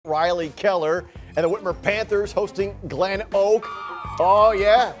Riley Keller. And the Whitmer Panthers hosting Glenoaks. Oh,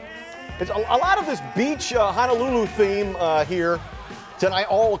 yeah. It's a lot of this beach Honolulu theme here tonight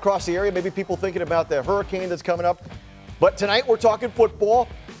all across the area. Maybe people thinking about the hurricane that's coming up. But tonight we're talking football.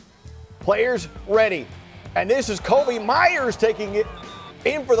 Players ready. And this is Kobe Myers taking it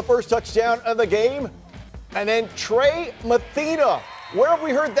in for the first touchdown of the game. And then Trey Mathena. Where have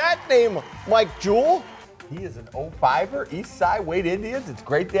we heard that name, Mike Jewell? He is an 05er, East Side Wade Indians. It's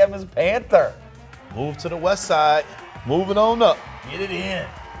great to have him as a Panther. Move to the west side, moving on up. Get it in.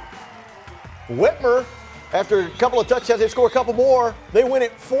 Whitmer, after a couple of touchdowns, they score a couple more. They win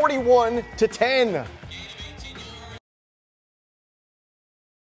it 41-10.